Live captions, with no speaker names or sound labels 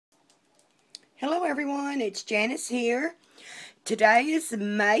Hello everyone, it's Janice here. Today is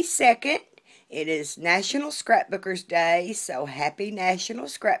May 2nd. It is National Scrapbookers Day, so happy National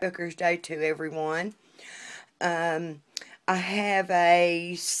Scrapbookers Day to everyone. I have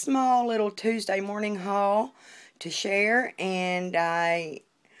a small little Tuesday morning haul to share, and I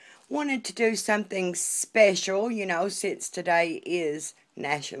wanted to do something special, since today is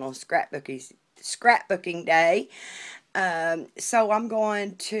National Scrapbooking Day. So I'm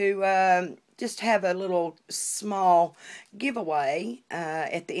going to just have a little small giveaway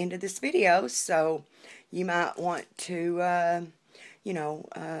at the end of this video, so you might want to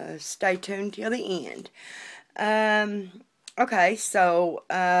stay tuned till the end. Okay, so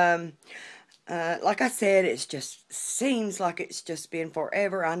like I said, it just seems like it's just been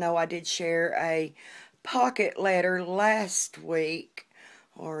forever. I know I did share a pocket letter last week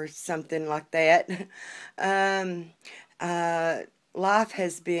or something like that. Life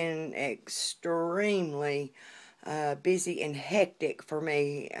has been extremely busy and hectic for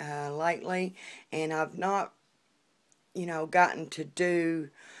me lately, and I've not, gotten to do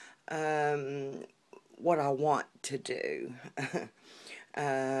what I want to do,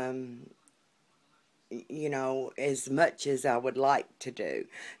 as much as I would like to do.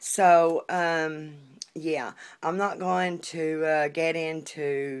 So, yeah, I'm not going to get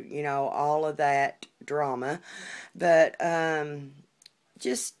into, all of that drama, but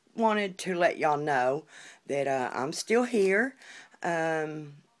just wanted to let y'all know that I'm still here,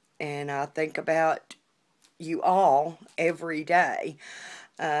 and I think about you all every day,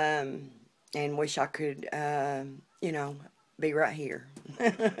 and wish I could, be right here.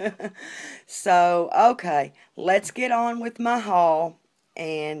 So, okay, let's get on with my haul,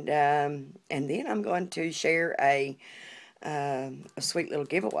 and then I'm going to share a sweet little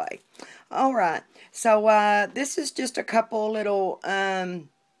giveaway. All right, so this is just a couple little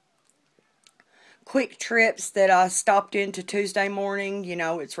quick trips that I stopped into Tuesday morning.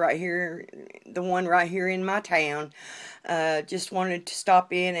 It's right here, the one right here in my town. Just wanted to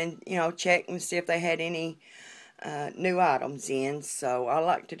stop in and, check and see if they had any new items in, so I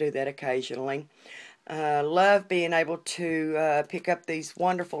like to do that occasionally. Love being able to pick up these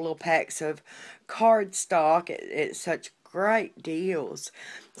wonderful little packs of cardstock at such great deals.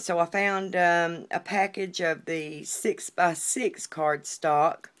 So I found a package of the 6x6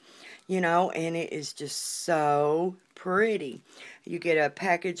 cardstock, and it is just so pretty. You get a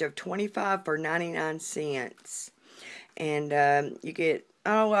package of 25 for 99 cents, and you get,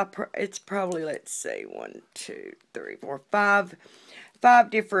 it's probably, let's see, 1, 2, 3, 4, 5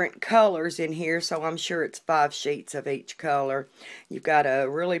 different colors in here, so I'm sure it's 5 sheets of each color. You've got a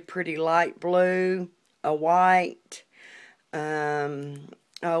really pretty light blue, a white,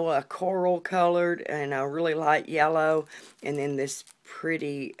 a coral colored, and a really light yellow, and then this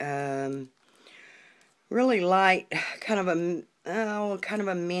pretty, really light, kind of a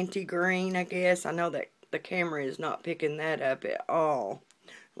minty green, I guess. I know that the camera is not picking that up at all.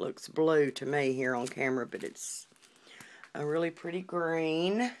 It looks blue to me here on camera, but it's a really pretty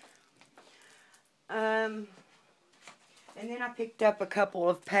green. And then I picked up a couple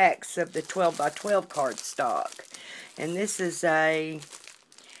of packs of the 12x12 cardstock. And this is the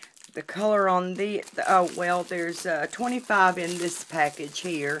color on there's 25 in this package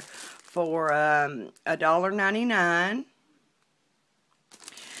here for $1.99.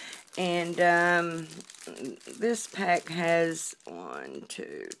 And this pack has 1,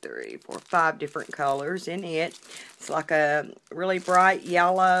 2, 3, 4, 5 different colors in it. It's like a really bright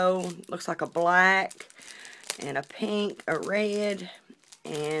yellow, looks like a black, and a pink, a red,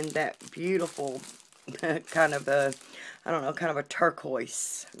 and that beautiful kind of a, kind of a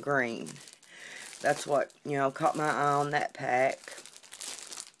turquoise green. That's what, caught my eye on that pack.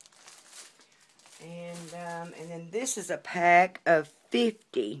 And then this is a pack of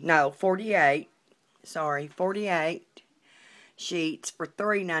 48 sheets for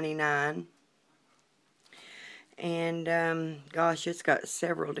 $3.99. And gosh, it's got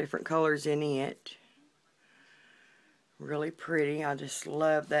several different colors in it. Really pretty. I just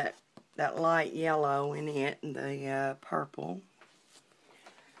love that light yellow in it, and the purple.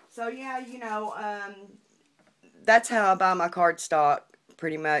 So yeah, that's how I buy my cardstock,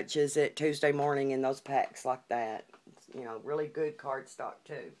 pretty much, is at Tuesday morning in those packs like that. Really good cardstock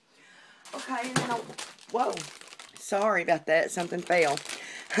too. Okay, and then whoa, sorry about that, something fell.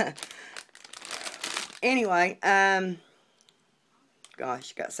 Anyway,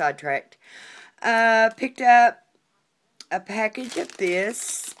 gosh, got sidetracked. Picked up a package of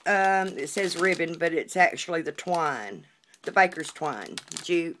this. It says ribbon, but it's actually the twine, the baker's twine,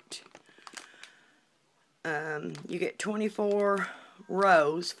 jute. You get 24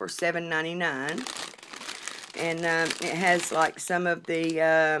 Rose for $7.99. And it has like some of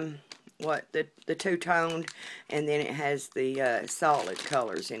the, the two-toned, and then it has the solid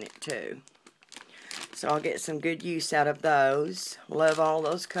colors in it too. So I'll get some good use out of those. Love all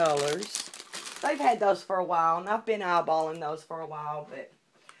those colors. They've had those for a while, and I've been eyeballing those for a while, but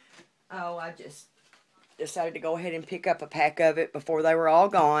oh, I just decided to go ahead and pick up a pack of it before they were all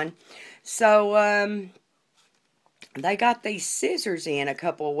gone. So, they got these scissors in a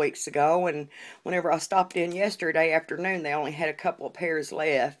couple of weeks ago, and whenever I stopped in yesterday afternoon, they only had a couple of pairs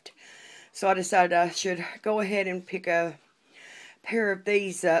left. So I decided I should go ahead and pick a pair of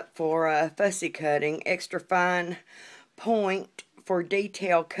these up for fussy cutting, extra fine point for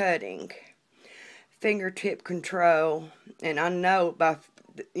detail cutting, fingertip control, and I know by,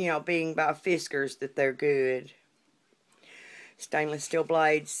 being by Fiskars that they're good. Stainless steel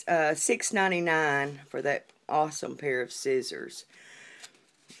blades, $6.99 for that awesome pair of scissors.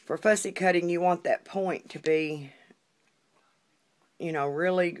 For fussy cutting, you want that point to be,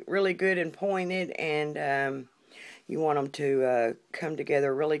 really, really good and pointed, and you want them to come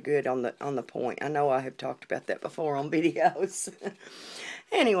together really good on the point. I know I have talked about that before on videos.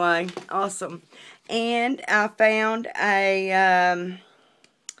 Anyway, awesome. And I found a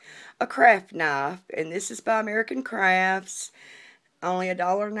craft knife, and this is by American Crafts. Only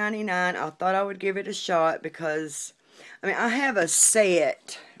 $1.99. I thought I would give it a shot because, I have a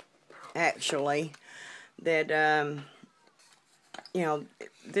set, actually, that,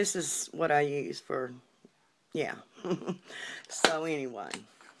 this is what I use for, yeah. So anyway,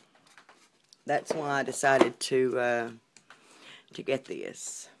 that's why I decided to get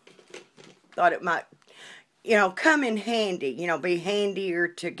this. Thought it might, come in handy, be handier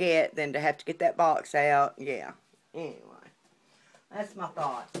to get than to have to get that box out. Yeah. Anyway, that's my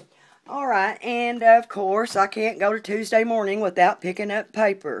thought. Alright, and of course, I can't go to Tuesday morning without picking up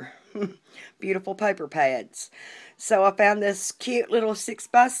paper. Beautiful paper pads. So I found this cute little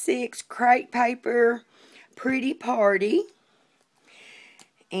 6x6 crate paper, Pretty Party.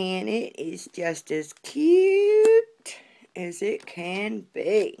 And it is just as cute as it can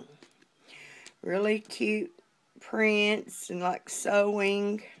be. Really cute prints and like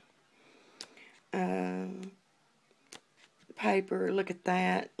sewing paper. Look at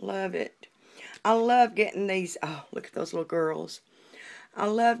that. Love it. I love getting these. Oh, look at those little girls. I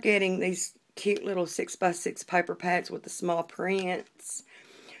love getting these cute little 6x6 paper pads with the small prints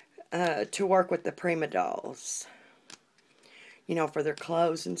to work with the prima dolls. For their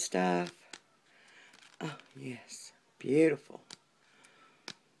clothes and stuff. Oh, yes. Beautiful.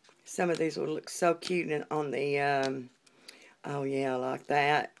 Some of these would look so cute on the, oh yeah, like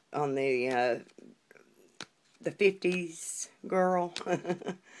that, on the 50s girl.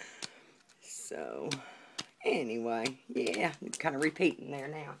 So, anyway, yeah, it's kind of repeating there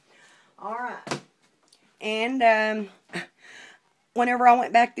now. Alright. And, whenever I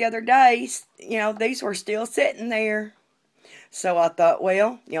went back the other day, these were still sitting there. So I thought,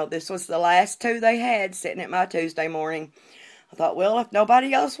 well, this was the last two they had sitting at my Tuesday morning. I thought, well, if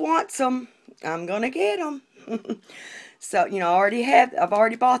nobody else wants them, I'm going to get them. So, I've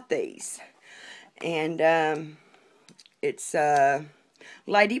already bought these. And, it's,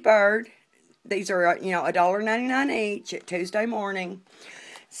 Lady Bird. These are, $1.99 each at Tuesday morning.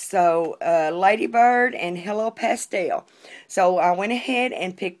 So, Lady Bird and Hello Pastel. So, I went ahead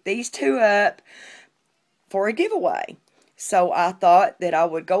and picked these two up for a giveaway. So, I thought that I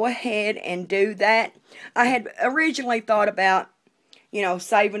would go ahead and do that. I had originally thought about,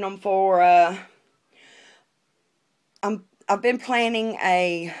 saving them for, I've been planning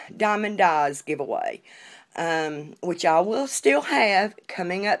a Diamond Dies giveaway, which I will still have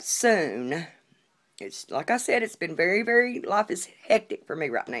coming up soon. It's, like I said, it's been life is hectic for me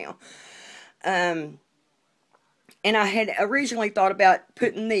right now. And I had originally thought about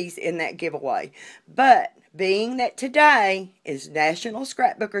putting these in that giveaway. But, being that today is National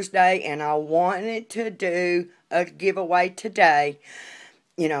Scrapbookers Day, and I wanted to do a giveaway today,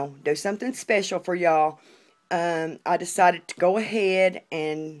 do something special for y'all, I decided to go ahead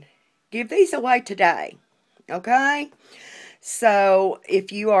and give these away today. Okay? So,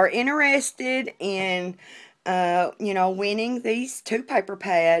 if you are interested in, winning these two paper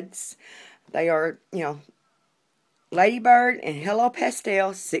pads, they are, Lady Bird and Hello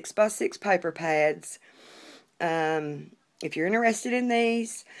Pastel 6x6 paper pads. If you're interested in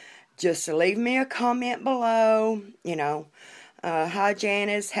these, just leave me a comment below, hi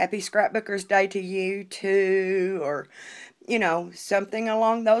Janice, happy Scrapbookers Day to you too, or, something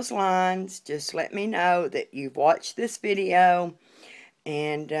along those lines. Just let me know that you've watched this video,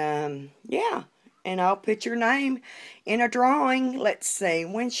 and, yeah, and I'll put your name in a drawing. Let's see,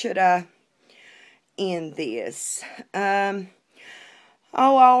 when should I end this? I'll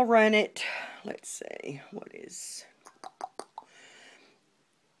run it. Let's see,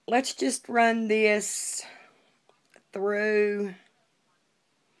 let's just run this through.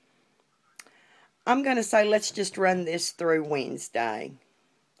 I'm going to say let's just run this through Wednesday.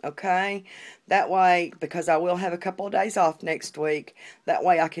 Okay, that way, because I will have a couple of days off next week, that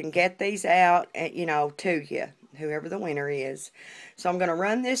way I can get these out, to you, whoever the winner is. So I'm going to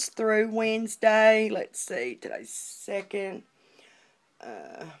run this through Wednesday. Let's see, today's 2nd.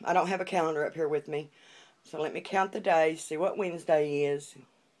 I don't have a calendar up here with me, so let me count the days, see what Wednesday is.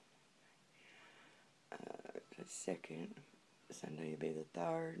 2nd, Sunday will be the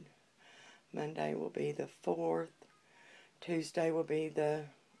 3rd, Monday will be the 4th, Tuesday will be the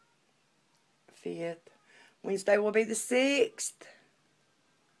 5th, Wednesday will be the 6th.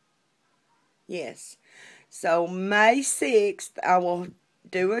 Yes. So May 6th, I will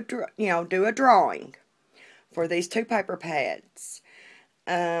do a drawing for these 2 paper pads.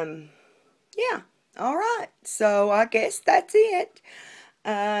 Yeah. All right. So I guess that's it.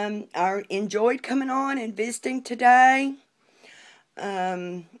 I enjoyed coming on and visiting today.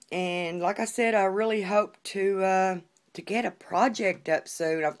 And like I said, I really hope to get a project up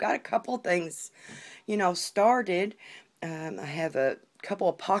soon. I've got a couple of things, started. I have a couple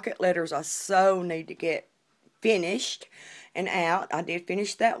of pocket letters I so need to get finished and out. I did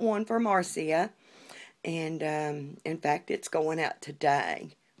finish that one for Marcia. And, in fact, it's going out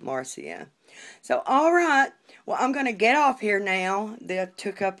today, Marcia. So, all right. Well, I'm going to get off here now. That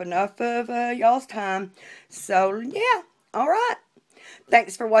took up enough of y'all's time. So, yeah. All right.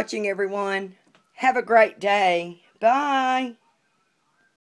 Thanks for watching, everyone. Have a great day. Bye.